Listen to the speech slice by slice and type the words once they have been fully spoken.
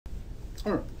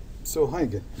All right, so hi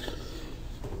again.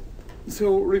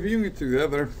 So reviewing it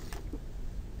together,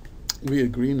 we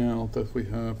agree now that we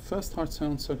have first heart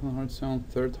sound, second heart sound,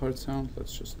 third heart sound.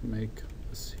 Let's just make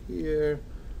this here.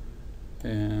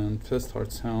 And first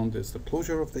heart sound is the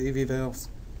closure of the AV valves.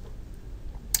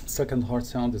 Second heart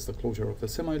sound is the closure of the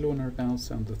semilunar valves.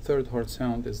 And the third heart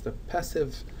sound is the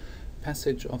passive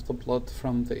passage of the blood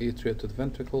from the atria to the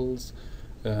ventricles.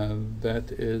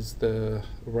 That is the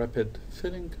rapid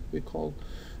filling, we call.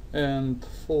 And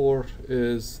 4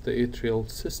 is the atrial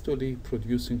systole,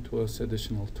 producing to us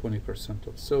additional 20%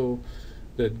 or so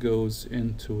that goes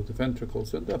into the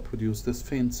ventricles, and that produces this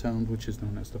faint sound, which is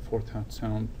known as the fourth heart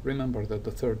sound. Remember that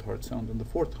the third heart sound and the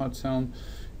fourth heart sound,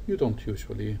 you don't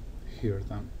usually hear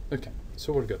them. Okay,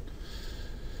 so we're good.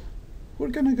 We're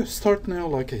gonna start now,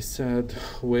 like I said,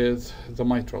 with the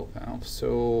mitral valve.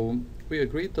 So we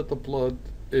agreed that the blood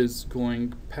is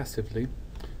going passively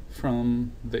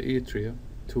from the atria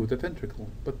to the ventricle.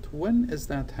 But when is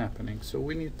that happening? So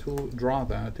we need to draw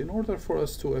that in order for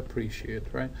us to appreciate,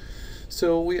 right?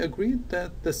 So we agreed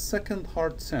that the second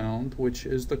heart sound, which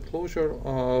is the closure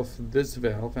of this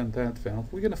valve and that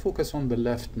valve, we're going to focus on the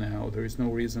left now. There is no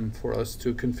reason for us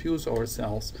to confuse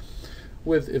ourselves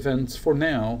with events, for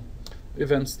now,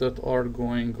 events that are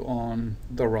going on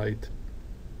the right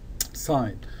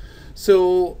side.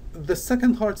 So the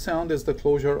second heart sound is the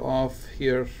closure of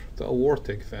here the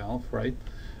aortic valve, right?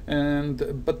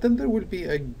 But then there will be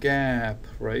a gap,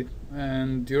 right?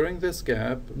 And during this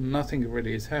gap, nothing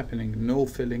really is happening. No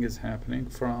filling is happening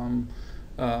from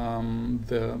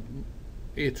the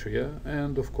atria,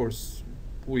 and of course,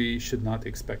 we should not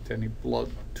expect any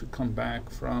blood to come back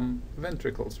from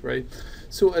ventricles, right?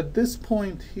 So at this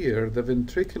point here, the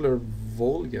ventricular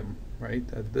volume, right?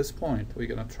 At this point, we're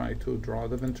gonna try to draw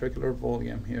the ventricular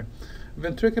volume here.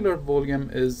 Ventricular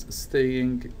volume is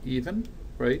staying even,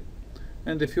 right?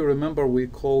 And if you remember, we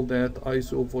call that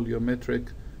isovolumetric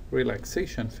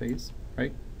relaxation phase,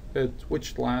 right?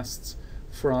 Which lasts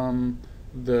from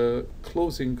the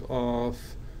closing of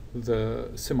the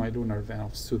semilunar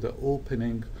valves to the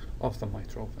opening of the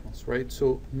mitral valves, right?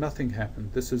 So nothing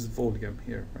happened. This is volume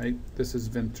here, right? This is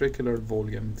ventricular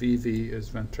volume. VV is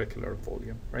ventricular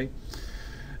volume, right?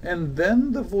 And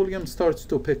then the volume starts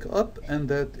to pick up, and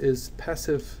that is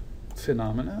passive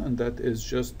phenomena, and that is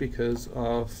just because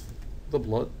of the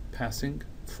blood passing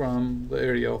from the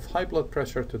area of high blood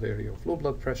pressure to the area of low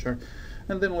blood pressure.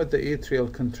 And then with the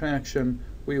atrial contraction,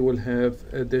 we will have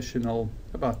additional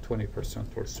about 20%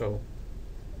 or so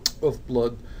of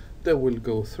blood that will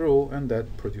go through, and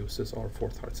that produces our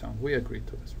fourth heart sound. We agreed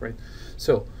to this, right?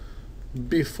 So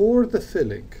before the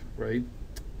filling, right,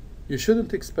 you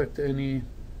shouldn't expect any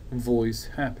voice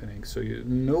happening. So you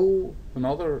know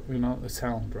a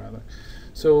sound rather.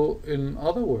 So in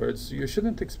other words, you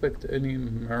shouldn't expect any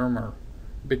murmur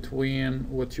between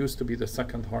what used to be the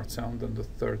second heart sound and the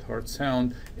third heart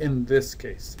sound in this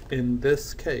case. In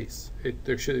this case,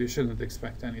 you shouldn't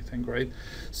expect anything, right?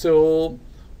 So,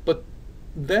 but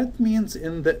that means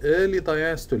in the early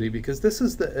diastole, because this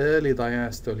is the early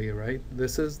diastole, right?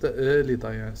 This is the early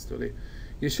diastole.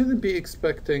 You shouldn't be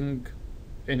expecting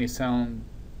any sound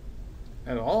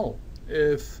at all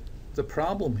if the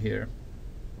problem here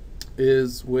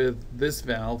is with this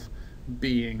valve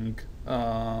being,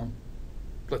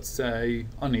 let's say,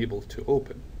 unable to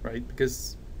open, right?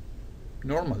 Because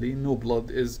normally no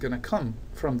blood is going to come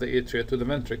from the atria to the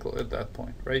ventricle at that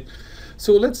point, right?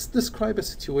 So let's describe a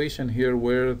situation here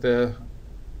where the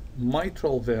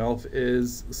mitral valve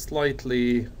is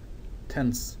slightly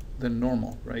tense than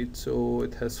normal, right? So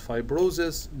it has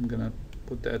fibrosis. I'm going to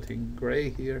put that in gray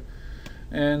here.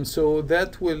 And so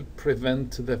that will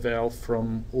prevent the valve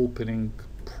from opening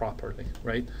properly,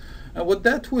 right? And what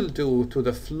that will do to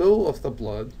the flow of the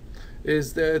blood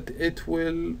is that it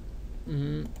will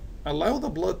allow the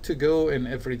blood to go in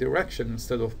every direction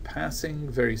instead of passing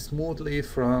very smoothly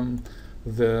from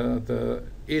the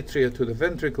atria to the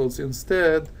ventricles.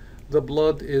 Instead, the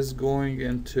blood is going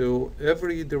into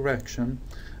every direction,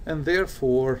 and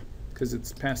therefore, because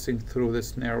it's passing through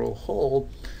this narrow hole,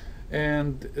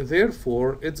 and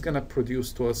therefore it's going to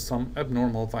produce to us some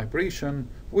abnormal vibration,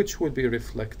 which will be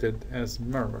reflected as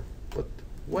murmur. But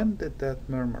when did that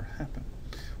murmur happen?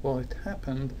 Well, it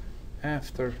happened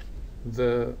after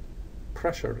the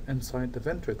pressure inside the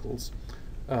ventricles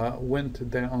went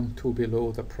down to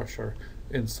below the pressure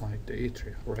inside the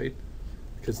atria, right?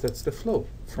 Because that's the flow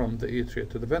from the atria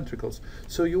to the ventricles.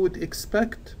 So you would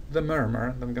expect the murmur,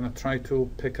 and I'm going to try to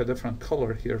pick a different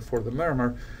color here for the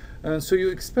murmur. And so you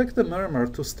expect the murmur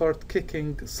to start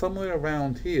kicking somewhere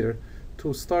around here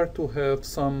to start to have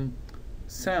some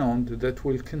sound that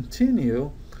will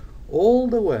continue all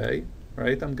the way,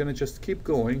 right? I'm going to just keep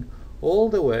going all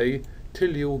the way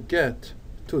till you get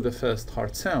to the first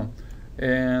heart sound.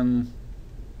 And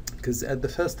because at the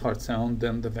first heart sound,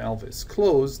 then the valve is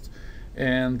closed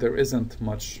and there isn't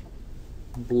much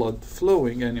blood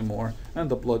flowing anymore,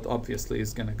 and the blood obviously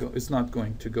is not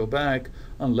going to go back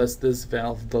unless this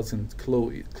valve doesn't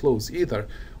close either,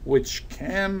 which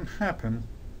can happen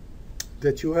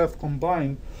that you have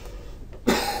combined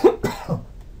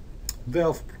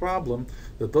valve problem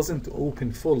that doesn't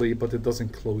open fully but it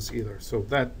doesn't close either. So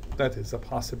that is a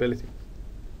possibility.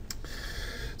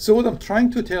 So what I'm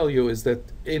trying to tell you is that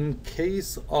in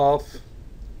case of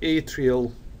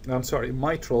mitral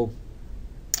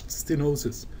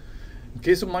stenosis, in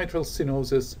case of mitral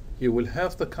stenosis, you will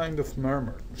have the kind of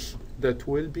murmur that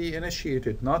will be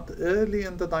initiated not early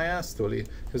in the diastole,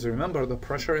 because remember the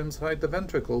pressure inside the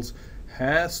ventricles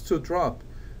has to drop,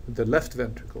 the left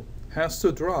ventricle has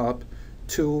to drop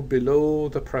to below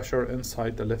the pressure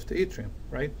inside the left atrium,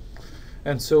 right?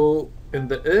 And so in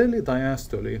the early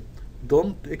diastole,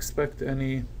 don't expect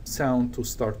any sound to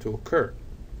start to occur.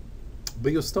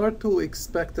 But you start to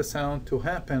expect the sound to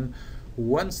happen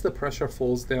once the pressure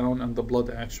falls down and the blood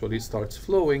actually starts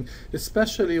flowing,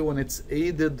 especially when it's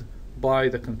aided by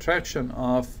the contraction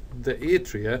of the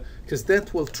atria, because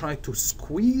that will try to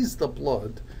squeeze the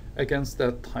blood against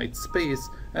that tight space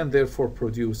and therefore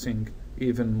producing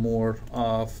even more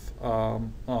of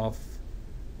the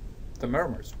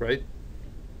murmurs, right?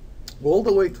 All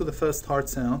the way to the first heart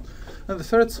sound. And the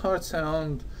third heart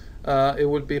sound, it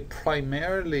will be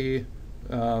primarily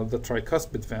the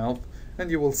tricuspid valve, and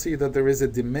you will see that there is a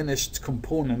diminished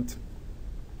component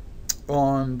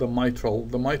on the mitral.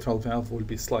 The mitral valve will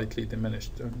be slightly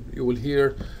diminished. And you will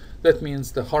hear, that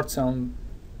means the heart sound,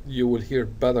 you will hear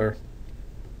better,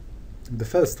 the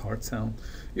first heart sound,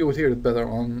 you will hear it better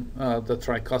on the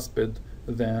tricuspid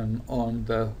than on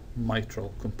the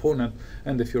mitral component.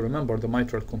 And if you remember the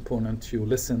mitral component, you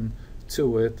listen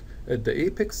to it at the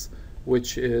apex,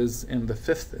 which is in the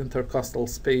fifth intercostal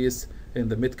space in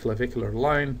the mid-clavicular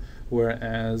line,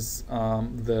 whereas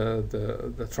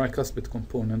the tricuspid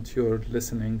component, you're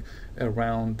listening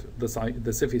around the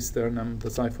xiphisternum, the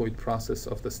xiphoid process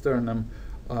of the sternum,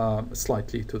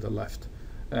 slightly to the left.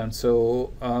 And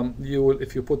so you will,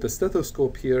 if you put the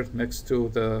stethoscope here next to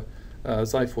the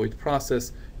xiphoid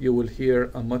process, you will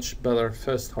hear a much better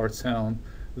first heart sound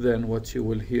than what you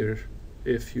will hear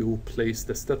if you place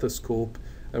the stethoscope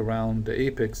around the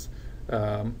apex,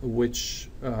 which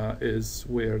is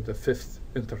where the fifth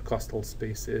intercostal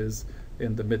space is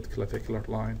in the mid-clavicular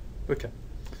line. Okay.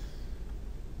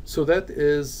 So that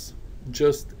is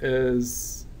just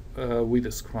as we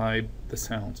describe the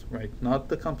sounds, right? Not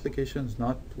the complications,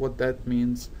 not what that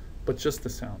means, but just the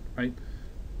sound, right?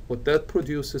 What that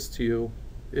produces to you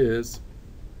is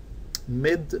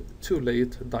mid to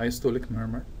late diastolic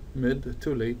murmur, mid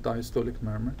to late diastolic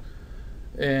murmur,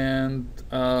 and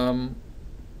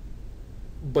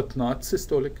but not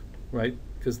systolic, right?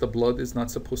 Because the blood is not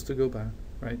supposed to go back,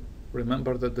 right?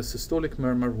 Remember that the systolic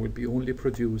murmur will be only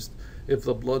produced if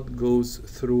the blood goes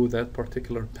through that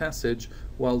particular passage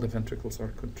while the ventricles are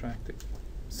contracting.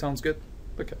 Sounds good?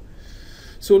 Okay.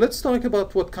 So let's talk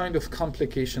about what kind of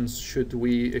complications should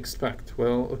we expect.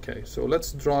 Well, okay, so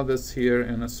let's draw this here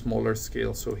in a smaller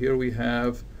scale. So here we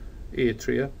have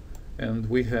atria and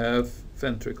we have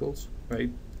ventricles,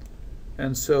 right?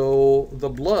 And so the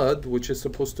blood, which is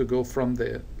supposed to go from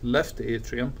the left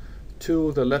atrium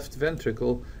to the left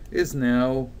ventricle, is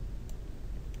now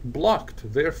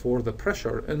blocked. Therefore, the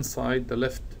pressure inside the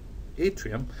left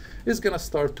atrium is going to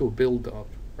start to build up,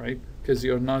 right? Because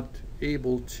you're not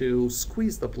able to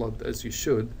squeeze the blood as you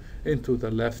should into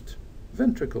the left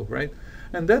ventricle, right?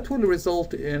 And that will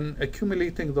result in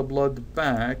accumulating the blood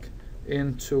back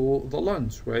into the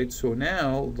lungs, right? So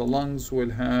now the lungs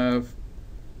will have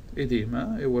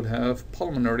edema, it will have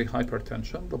pulmonary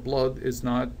hypertension. The blood is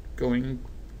not going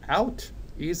out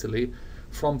easily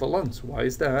from the lungs. Why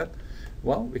is that?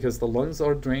 Well, because the lungs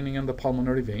are draining in the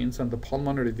pulmonary veins, and the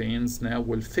pulmonary veins now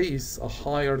will face a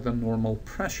higher than normal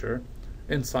pressure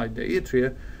inside the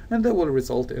atria, and that will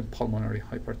result in pulmonary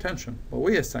hypertension. But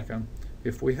wait a second,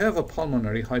 if we have a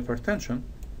pulmonary hypertension,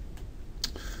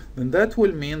 then that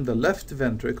will mean the left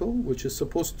ventricle, which is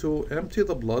supposed to empty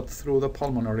the blood through the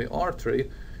pulmonary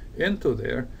artery into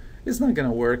there, is not going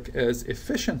to work as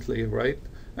efficiently, right?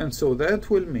 And so that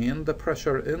will mean the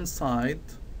pressure inside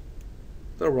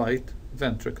the right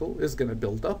ventricle is going to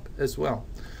build up as well.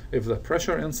 If the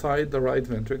pressure inside the right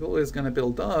ventricle is going to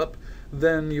build up,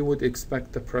 then you would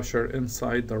expect the pressure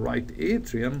inside the right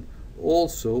atrium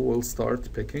also will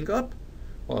start picking up.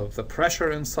 Well, if the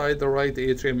pressure inside the right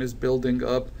atrium is building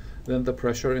up, then the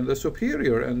pressure in the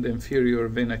superior and inferior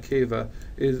vena cava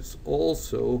is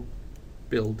also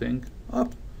building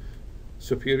up.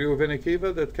 Superior vena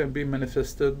cava, that can be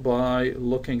manifested by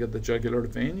looking at the jugular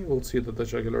vein. You will see that the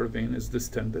jugular vein is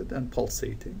distended and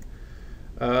pulsating.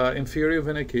 Inferior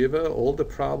vena cava, all the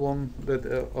problems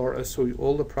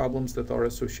that are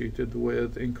associated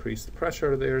with increased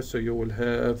pressure there. So you will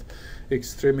have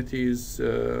extremities,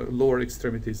 lower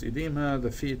extremities edema.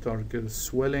 The feet are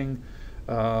swelling.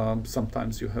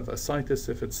 Sometimes you have ascites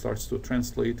if it starts to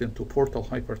translate into portal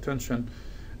hypertension.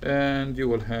 And you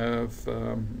will have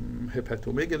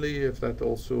hepatomegaly if that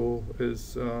also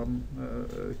is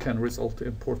can result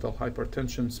in portal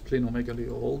hypertension,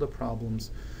 splenomegaly, all the problems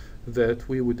that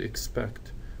we would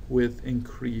expect with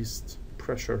increased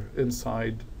pressure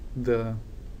inside the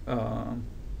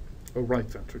right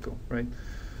ventricle, right?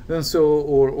 And so,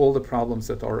 or all the problems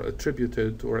that are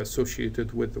attributed or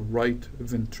associated with right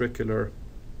ventricular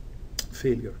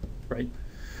failure, right?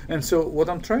 And so what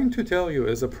I'm trying to tell you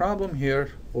is a problem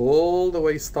here all the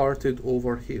way started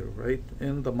over here, right,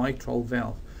 in the mitral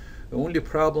valve. The only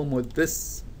problem with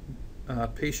this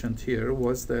patient here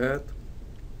was that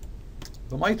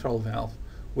the mitral valve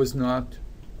was not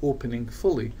opening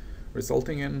fully,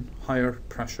 resulting in higher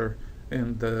pressure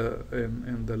in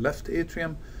the left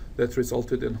atrium. That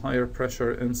resulted in higher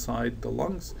pressure inside the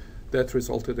lungs. That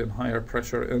resulted in higher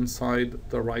pressure inside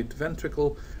the right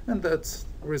ventricle, and that's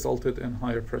resulted in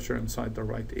higher pressure inside the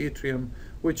right atrium,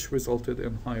 which resulted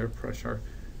in higher pressure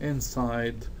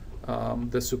inside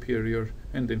the superior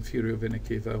and inferior vena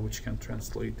cava, which can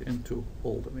translate into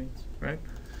all the veins, right?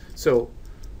 So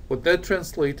what that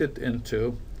translated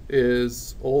into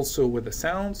is also with the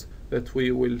sounds that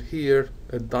we will hear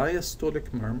a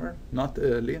diastolic murmur, not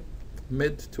early,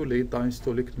 mid to late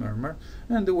diastolic murmur,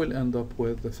 and it will end up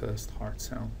with the first heart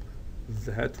sound.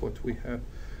 That's what we have.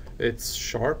 It's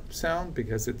sharp sound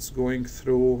because it's going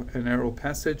through a narrow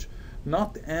passage,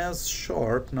 not as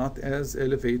sharp, not as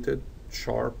elevated,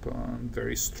 sharp,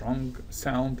 very strong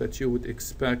sound that you would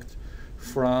expect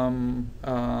from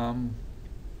the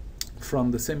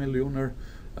semilunar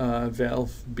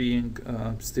valve being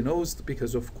stenosed,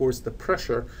 because of course the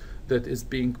pressure that is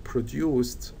being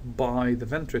produced by the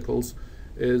ventricles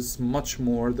is much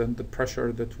more than the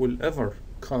pressure that will ever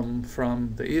come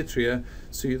from the atria,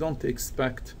 so you don't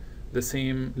expect the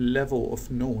same level of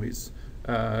noise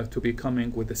to be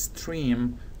coming with a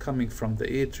stream coming from the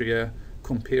atria.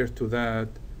 Compare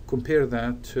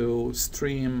that to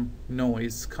stream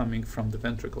noise coming from the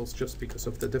ventricles. Just because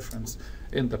of the difference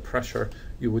in the pressure,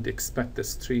 you would expect the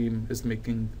stream is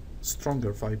making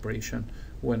stronger vibration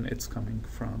when it's coming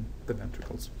from the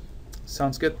ventricles.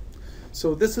 Sounds good?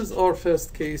 So this is our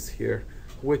first case here,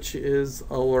 which is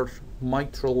our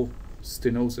mitral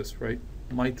stenosis, right?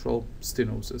 Mitral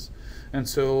stenosis. And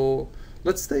so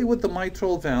let's stay with the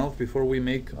mitral valve before we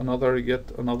make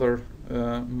yet another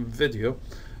video.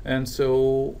 And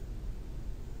so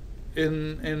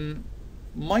in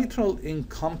mitral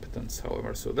incompetence,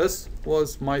 however, so this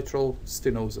was mitral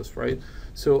stenosis, right?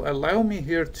 So allow me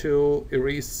here to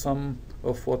erase some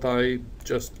of what I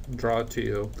just draw to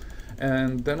you,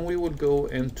 and then we will go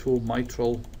into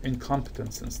mitral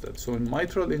incompetence instead. So in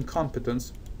mitral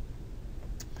incompetence,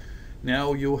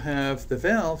 now you have the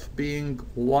valve being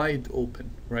wide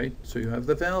open, right? So you have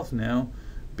the valve now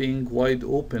being wide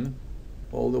open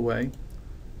all the way,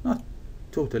 not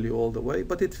totally all the way,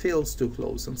 but it fails to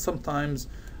close. And sometimes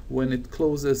when it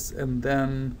closes and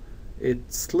then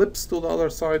it slips to the other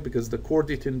side because the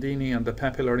chordae tendineae and the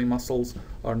papillary muscles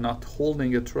are not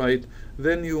holding it right,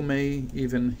 then you may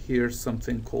even hear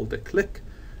something called a click.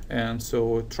 And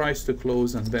so it tries to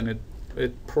close and then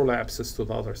it prolapses to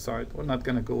the other side. We're not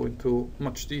going to go into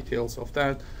much details of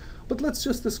that, but let's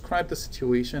just describe the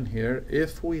situation here.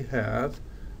 If we have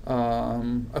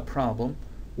a problem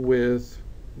with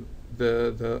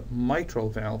the mitral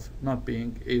valve not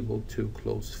being able to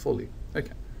close fully.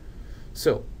 Okay,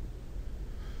 so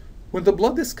when the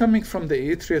blood is coming from the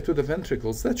atria to the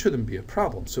ventricles, that shouldn't be a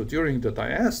problem. So during the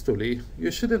diastole,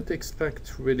 you shouldn't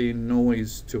expect really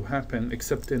noise to happen,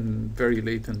 except in very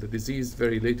late in the disease,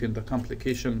 very late in the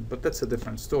complication, but that's a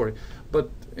different story. But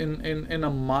in a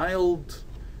mild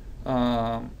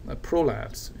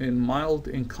prolapse, in mild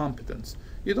incompetence,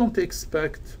 you don't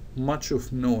expect much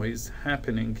of noise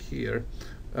happening here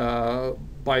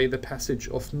by the passage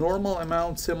of normal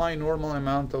amount, semi-normal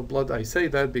amount of blood. I say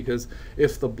that because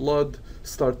if the blood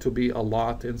start to be a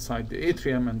lot inside the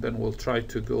atrium and then we'll try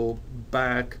to go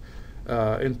back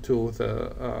into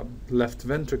the left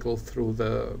ventricle through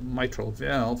the mitral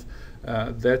valve,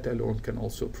 that alone can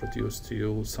also produce to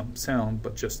you some sound,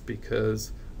 but just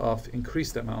because of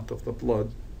increased amount of the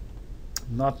blood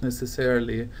not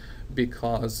necessarily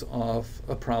because of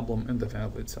a problem in the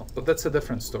valve itself. But that's a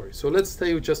different story. So let's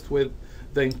stay just with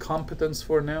the incompetence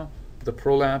for now, the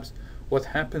prolapse. What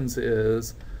happens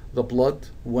is the blood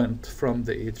went from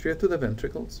the atria to the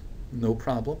ventricles, no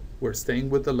problem. We're staying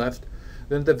with the left.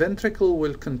 Then the ventricle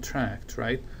will contract,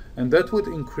 right? And that would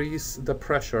increase the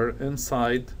pressure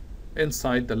inside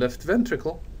the left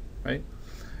ventricle, right?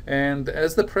 And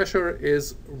as the pressure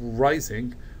is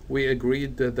rising, we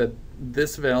agreed that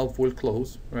this valve will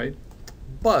close, right?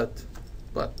 But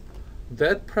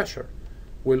that pressure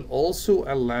will also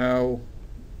allow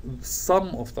some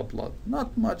of the blood,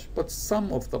 not much, but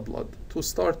some of the blood to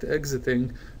start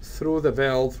exiting through the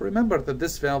valve. Remember that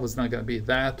this valve is not going to be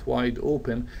that wide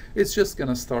open. It's just going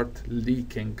to start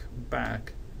leaking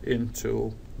back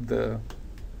into the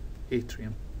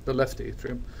atrium, the left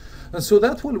atrium. And so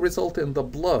that will result in the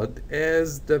blood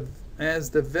as the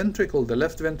ventricle, the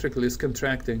left ventricle is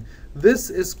contracting.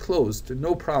 This is closed,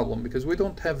 no problem, because we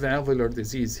don't have valvular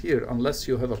disease here unless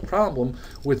you have a problem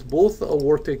with both the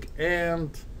aortic and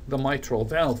the mitral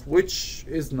valve, which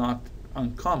is not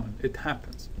uncommon. It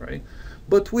happens, right?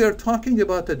 But we are talking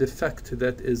about a defect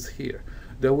that is here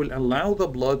that will allow the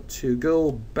blood to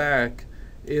go back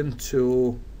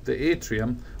into the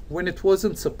atrium when it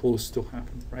wasn't supposed to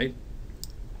happen, right?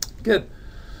 Good.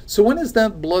 So when is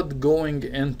that blood going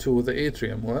into the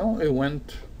atrium? Well, it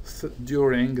went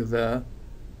during the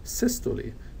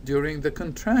systole, during the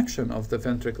contraction of the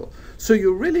ventricle. So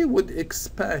you really would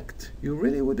expect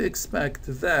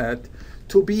that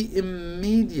to be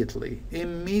immediately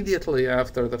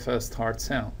after the first heart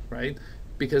sound, right?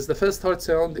 Because the first heart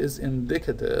sound is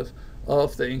indicative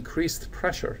of the increased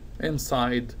pressure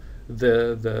inside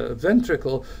the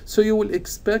ventricle. So you will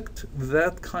expect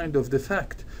that kind of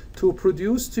defect to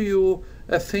produce to you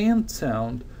a faint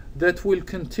sound that will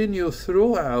continue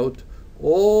throughout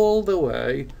all the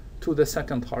way to the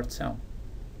second heart sound,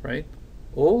 right?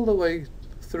 All the way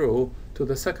through to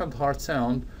the second heart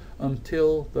sound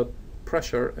until the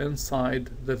pressure inside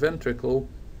the ventricle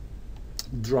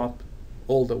drop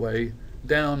all the way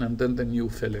down, and then the new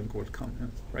filling will come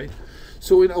in, right?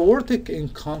 So in aortic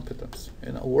incompetence,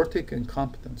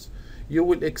 you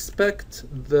will expect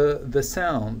the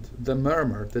sound, the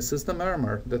murmur, this is the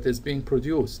murmur that is being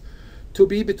produced, to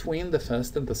be between the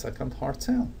first and the second heart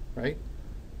sound, right?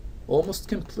 Almost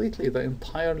completely the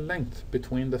entire length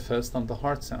between the first and the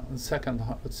heart sound, and second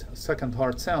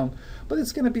heart sound, but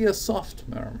it's going to be a soft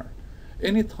murmur.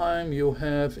 Anytime you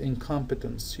have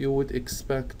incompetence, you would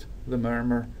expect the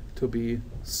murmur to be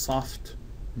soft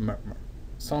murmur.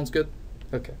 Sounds good?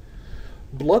 Okay.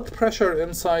 Blood pressure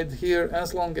inside here,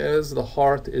 as long as the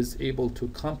heart is able to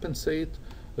compensate,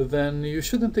 then you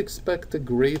shouldn't expect a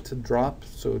great drop.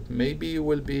 So it maybe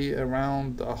will be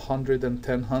around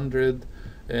 110, 100,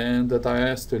 and the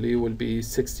diastole will be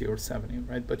 60 or 70,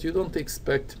 right? But you don't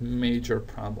expect major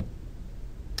problem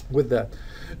with that.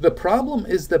 The problem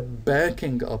is the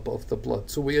backing up of the blood.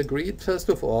 So we agreed, first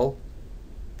of all,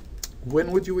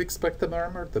 when would you expect the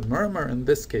murmur? The murmur in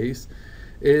this case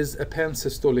is a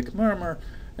pansystolic murmur,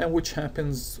 and which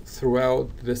happens throughout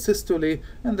the systole,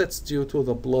 and that's due to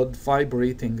the blood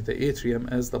vibrating the atrium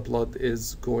as the blood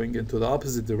is going into the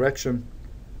opposite direction.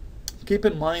 Keep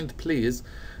in mind, please,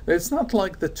 that it's not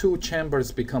like the two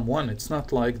chambers become one. It's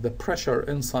not like the pressure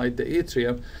inside the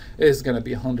atrium is going to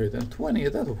be 120.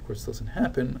 That, of course, doesn't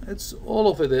happen. It's all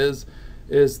of it is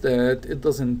that it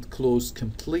doesn't close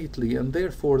completely, and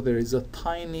therefore there is a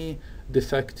tiny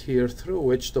defect here through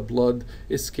which the blood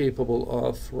is capable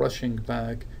of rushing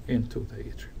back into the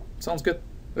atrium. Sounds good?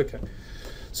 Okay.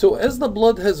 So as the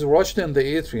blood has rushed into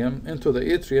the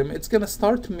atrium, it's going to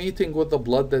start meeting with the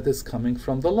blood that is coming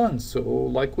from the lungs. So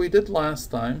like we did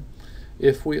last time,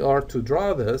 if we are to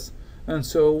draw this, and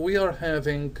so we are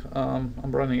having, I'm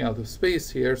running out of space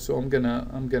here, so I'm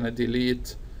gonna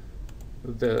delete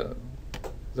the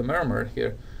murmur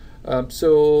here.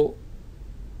 So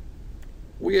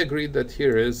we agreed that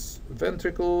here is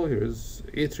ventricle, here is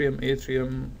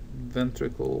atrium,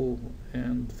 ventricle,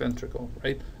 and ventricle,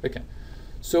 right? Okay.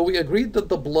 So we agreed that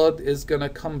the blood is going to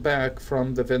come back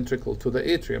from the ventricle to the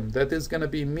atrium. That is going to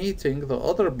be meeting the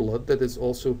other blood that is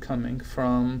also coming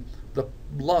from the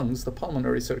lungs, the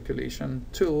pulmonary circulation,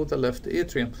 to the left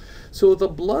atrium. So the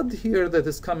blood here that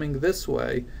is coming this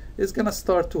way is going to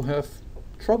start to have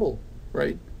trouble,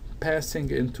 right, passing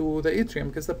into the atrium,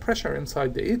 because the pressure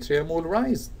inside the atrium will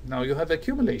rise. Now you have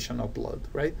accumulation of blood,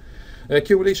 right?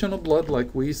 Accumulation of blood,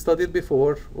 like we studied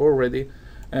before already,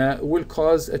 will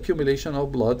cause accumulation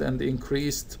of blood and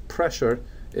increased pressure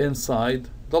inside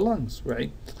the lungs, right?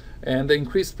 And the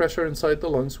increased pressure inside the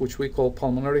lungs, which we call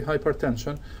pulmonary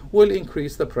hypertension, will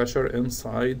increase the pressure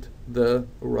inside the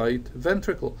right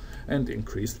ventricle. And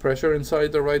increased pressure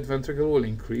inside the right ventricle will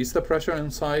increase the pressure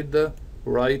inside the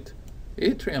right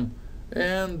atrium.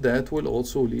 And that will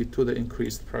also lead to the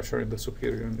increased pressure in the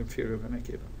superior and inferior vena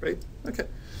cava, right? Okay.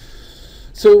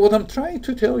 So what I'm trying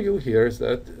to tell you here is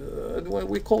that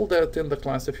we call that in the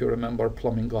class, if you remember,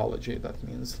 plumbingology. That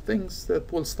means things that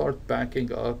will start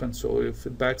backing up. And so if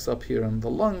it backs up here in the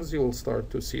lungs, you will start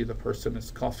to see the person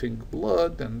is coughing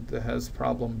blood and has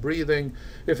problem breathing.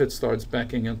 If it starts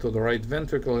backing into the right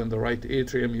ventricle and the right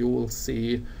atrium, you will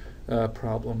see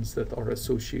problems that are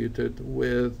associated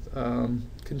with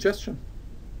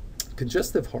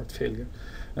congestive heart failure.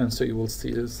 And so you will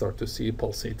start to see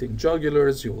pulsating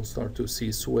jugulars, you will start to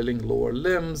see swelling lower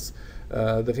limbs,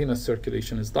 the venous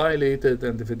circulation is dilated,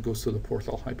 and if it goes to the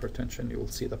portal hypertension, you will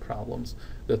see the problems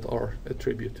that are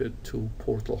attributed to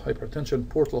portal hypertension.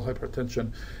 Portal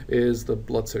hypertension is the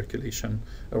blood circulation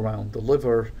around the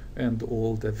liver and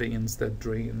all the veins that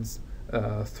drains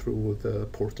through the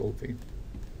portal vein.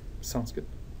 Sounds good?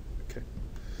 Okay.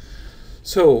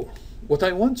 So what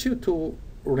I want you to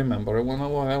remember, what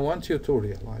I want you to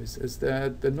realize is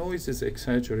that the noise is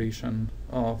exaggeration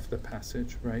of the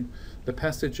passage, right? The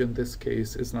passage in this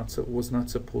case was not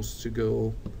supposed to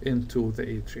go into the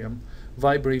atrium.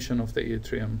 Vibration of the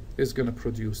atrium is going to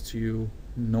produce to you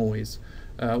noise.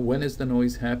 When is the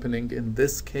noise happening? In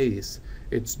this case,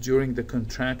 it's during the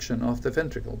contraction of the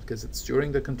ventricle, because it's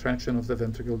during the contraction of the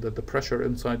ventricle that the pressure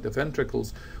inside the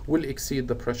ventricles will exceed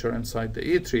the pressure inside the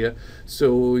atria.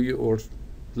 So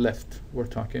we're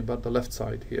talking about the left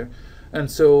side here.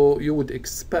 And so you would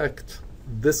expect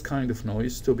this kind of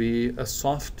noise to be a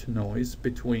soft noise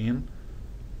between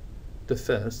the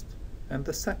first and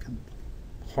the second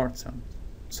heart sound.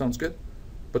 Sounds good?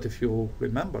 But if you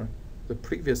remember the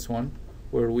previous one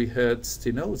where we had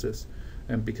stenosis,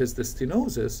 and because the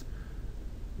stenosis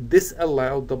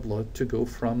disallowed the blood to go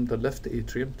from the left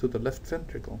atrium to the left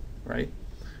ventricle, right?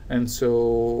 And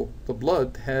so the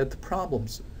blood had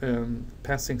problems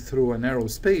passing through a narrow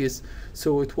space.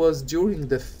 So it was during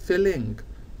the filling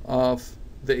of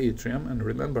the atrium, and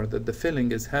remember that the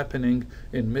filling is happening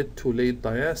in mid to late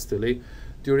diastole.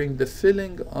 During the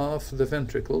filling of the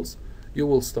ventricles, you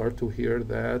will start to hear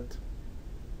that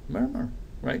murmur,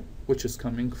 right? Which is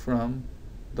coming from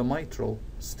the mitral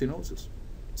stenosis.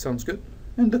 Sounds good?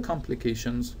 And the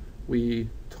complications, we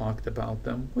talked about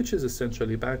them, which is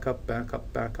essentially back up, back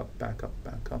up, back up, back up,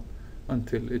 back up,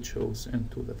 until it shows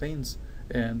into the veins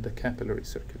and the capillary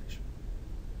circulation.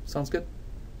 Sounds good?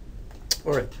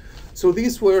 All right. So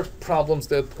these were problems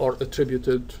that are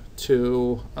attributed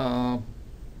to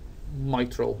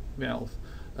mitral valve.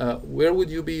 Where would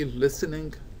you be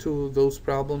listening to those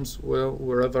problems? Well,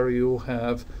 wherever you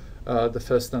have the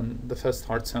first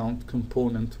heart sound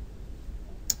component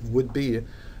would be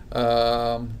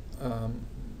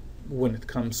when it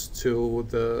comes to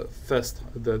the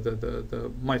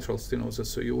mitral stenosis.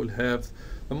 So you will have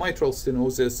the mitral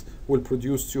stenosis will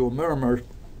produce you a murmur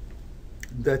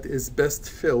that is best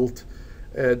felt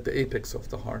at the apex of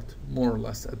the heart, more or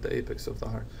less at the apex of the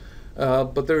heart.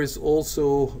 But there is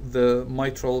also the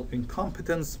mitral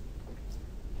incompetence.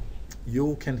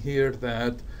 You can hear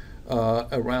that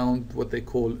around what they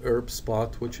call herb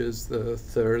spot, which is the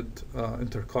third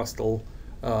intercostal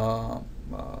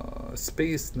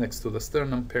space next to the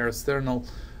sternum, peristernal.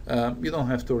 You don't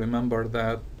have to remember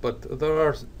that, but there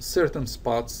are certain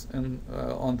spots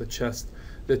on the chest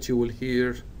that you will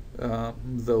hear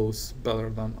those better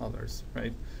than others,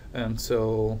 right? And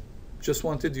so just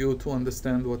wanted you to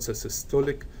understand what's a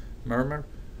systolic murmur,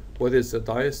 what is a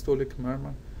diastolic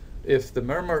murmur. If the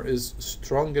murmur is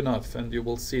strong enough, and you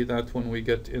will see that when we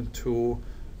get into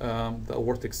the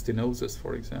aortic stenosis,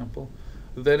 for example,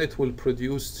 then it will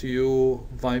produce to you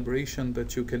vibration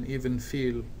that you can even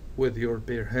feel with your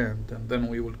bare hand, and then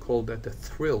we will call that a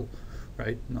thrill,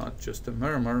 right? Not just a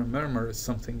murmur. A murmur is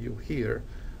something you hear,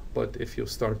 but if you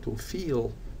start to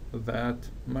feel that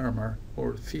murmur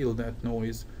or feel that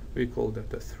noise, we call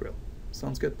that a thrill.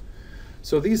 Sounds good?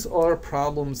 So these are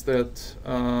problems that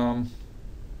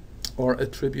are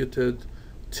attributed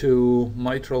to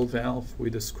mitral valve. We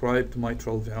described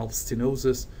mitral valve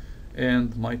stenosis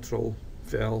and mitral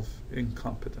valve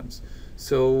incompetence.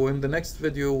 So in the next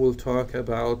video, we'll talk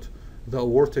about the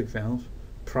aortic valve,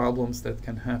 problems that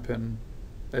can happen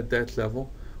at that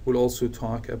level. We'll also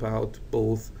talk about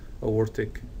both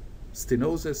aortic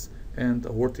stenosis and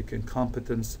aortic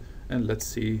incompetence, and let's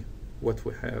see what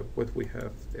we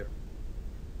have there.